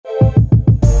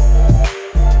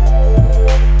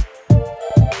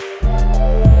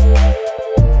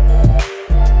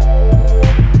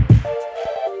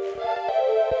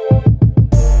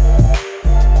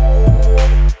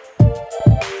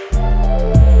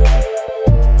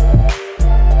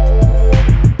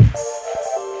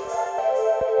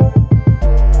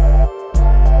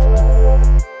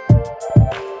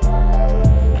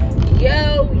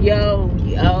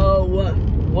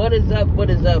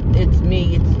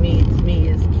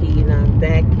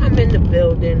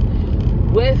building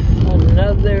with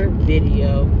another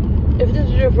video. If this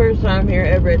is your first time here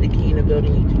ever at the Key in the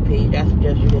Building YouTube page, I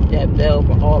suggest you hit that bell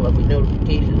for all of the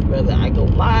notifications, whether I go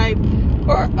live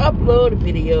or upload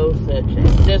videos such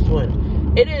as this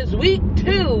one. It is week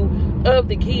 2 of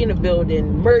the Key in the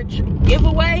Building merch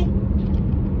giveaway.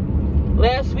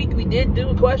 Last week we did do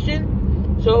a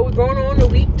question, so we're going on to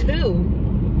week 2.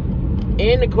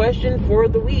 And the question for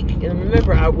the week, and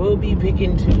remember, I will be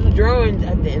picking 2 drawings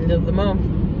at the end of the month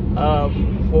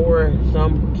for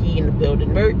some Key in the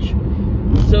Building merch.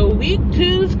 So week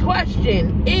 2's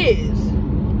question is,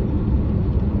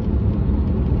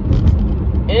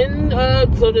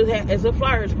 so it's a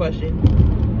Flyers question.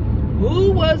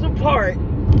 Who was a part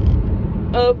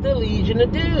of the Legion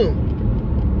of Doom?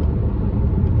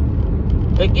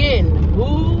 Again,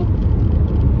 who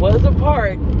was a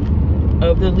part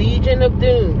of the Legion of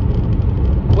Doom?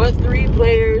 What 3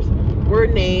 players were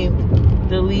named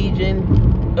the Legion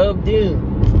of Doom?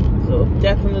 So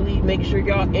definitely make sure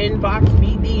y'all inbox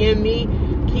me, DM me,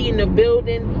 Key in the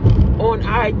Building on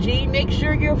IG. Make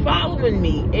sure you're following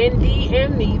me and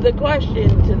DM me the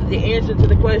question, the answer to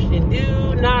the question.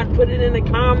 Do not put it in the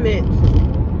comments.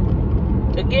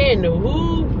 Again,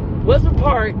 who was a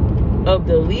part of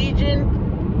the Legion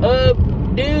of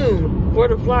Doom for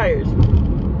the Flyers?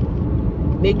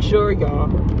 Make sure y'all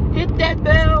hit that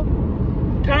bell,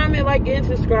 comment, like, and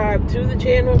subscribe to the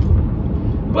channel.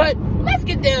 But let's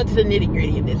get down to the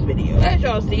nitty-gritty of this video. As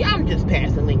y'all see, I'm just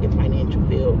passing Lincoln Financial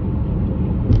Field.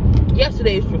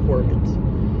 Yesterday's performance.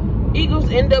 Eagles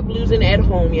end up losing at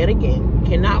home yet again.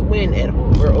 Cannot win at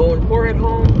home. We're 0-4 at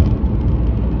home.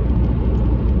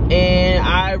 And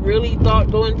I really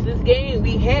thought going into this game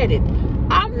we had it.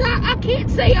 I can't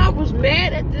say I was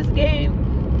mad at this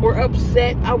game or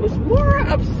upset. I was more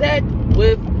upset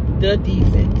with the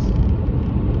defense.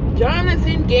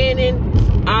 Johnathan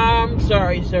Gannon, I'm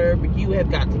sorry, sir, but you have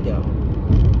got to go.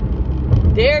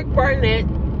 Derek Barnett,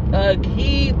 a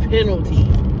key penalty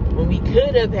when we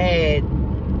could have had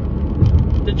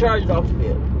the Chargers off the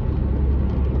field.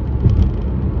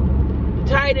 The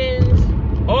tight ends,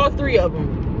 all 3 of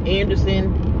them,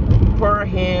 Anderson,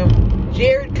 Parham,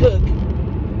 Jared Cook,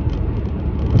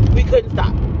 we couldn't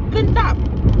stop. Couldn't stop.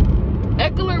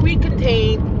 Eckler, we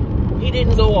contained. He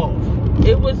didn't go off.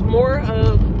 It was more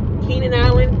of Keenan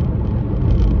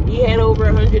Allen. He had over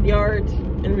 100 yards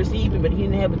in receiving, but he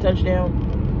didn't have a touchdown.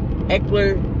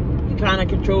 Eckler, he kind of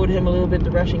controlled him a little bit,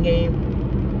 the rushing game.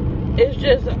 It's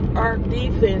just our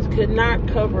defense could not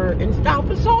cover and stop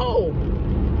us all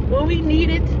when we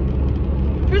needed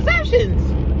possessions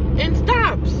and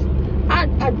stops.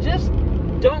 I just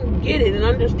don't get it and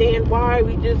understand why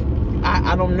we just,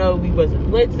 I don't know, we wasn't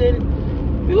blitzing.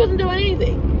 We wasn't doing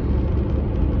anything.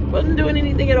 Wasn't doing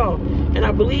anything at all. And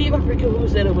I believe, I forget who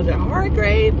said it, was it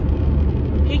Hargrave?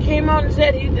 He came out and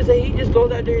said he just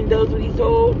goes out there and does what he's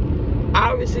told.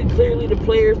 Obviously, clearly the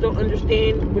players don't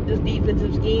understand what this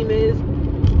defensive scheme is.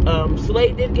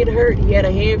 Slade did get hurt. He had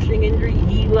a hamstring injury.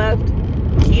 He left.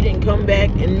 He didn't come back.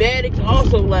 And Maddox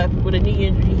also left with a knee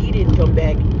injury. He didn't come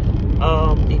back.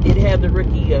 They did have the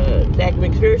rookie Zach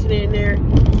McPherson in there.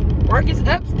 Marcus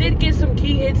Epps did get some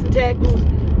key hits and tackles.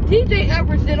 TJ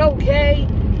Edwards did okay.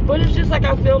 But it's just like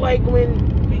I feel like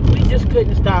when we just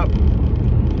couldn't stop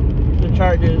the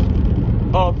Chargers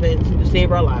offense to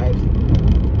save our lives.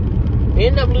 We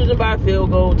ended up losing by a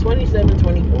field goal,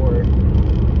 27-24.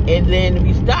 And then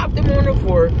we stopped them on the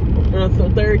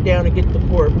 3rd down to get the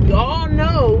 4th. We all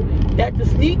know that the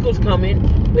sneak was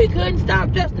coming. We couldn't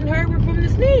stop Justin Herbert from the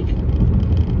sneak.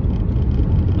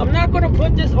 I'm not going to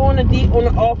put this on the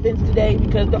offense today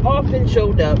because the offense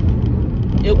showed up.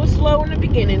 It was slow in the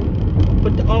beginning,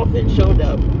 but the offense showed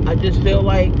up. I just feel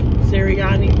like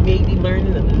Sirianni may be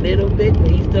learning a little bit, but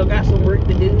he still got some work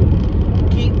to do.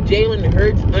 Keep Jalen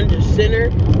Hurts under center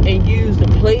and use the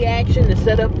play action to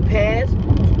set up the pass.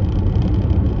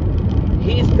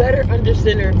 He's better under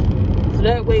center, so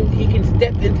that way he can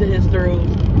step into his throws.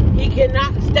 He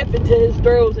cannot step into his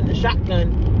throws in the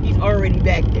shotgun. He's already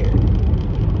back there.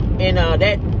 And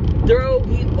that throw,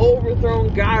 he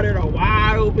overthrown Goddard, a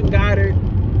wide open Goddard.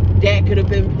 That could have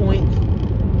been points.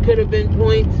 Could have been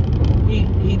points. He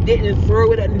didn't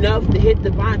throw it enough to hit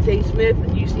Devontae Smith.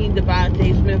 And you seen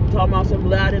Devontae Smith talking about something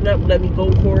loud enough, let me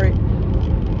go for it.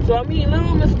 So, I mean,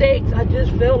 little mistakes. I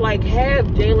just feel like have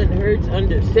Jalen Hurts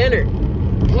under center.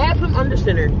 Have him under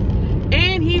center.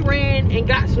 And he ran and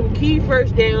got some key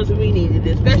first downs when we needed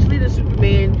it, especially the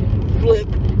Superman flip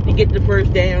to get the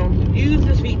first down. He used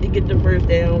his feet to get the first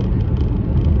down.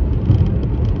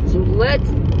 So let's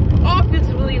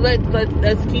offensively,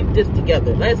 let's keep this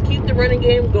together. Let's keep the running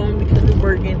game going because it's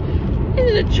working.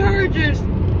 And the Chargers,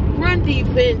 run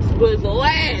defense was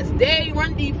last. Their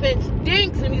run defense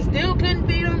stinks, and he still couldn't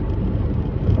beat them.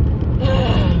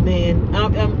 Man,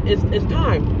 it's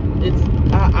time.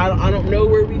 I don't know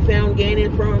where we found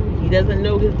Gannon from. He doesn't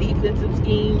know his defensive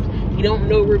schemes. He don't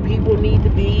know where people need to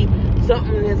be.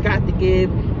 Something has got to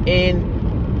give.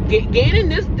 And Gannon,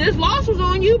 this loss was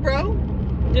on you, bro.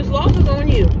 This loss was on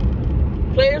you.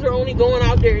 Players are only going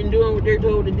out there and doing what they're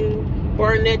told to do.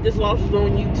 Barnett, this loss was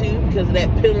on you too because of that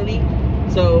penalty.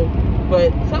 So,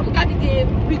 but something got to give.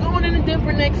 We going into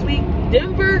Denver next week.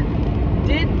 Denver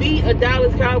did beat a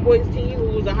Dallas Cowboys team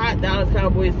who was a hot Dallas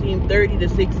Cowboys team,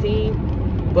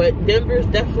 30-16. But Denver's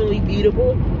definitely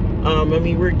beatable. I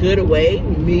mean, we're good away.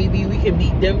 Maybe we can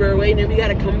beat Denver away, and then we got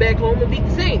to come back home and beat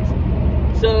the Saints.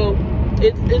 So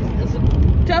it's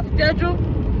a tough schedule.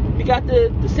 We got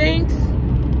the Saints,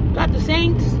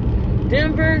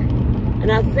 Denver,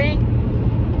 and I think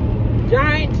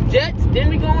Giants, Jets. Then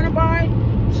we go on a bye.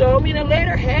 So I mean, the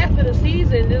later half of the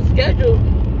season, this schedule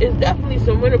is definitely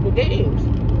some winnable games.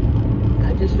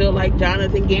 I just feel like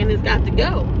Johnathan Gannon's got to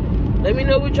go. Let me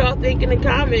know what y'all think in the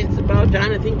comments about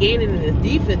Johnathan Gannon and his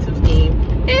defensive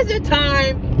scheme. Is it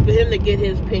time for him to get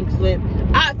his pink slip?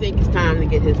 I think it's time to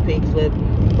get his pink slip.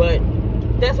 But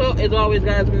that's all. As always,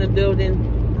 guys, I'm in the building.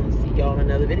 I'll see y'all in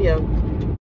another video.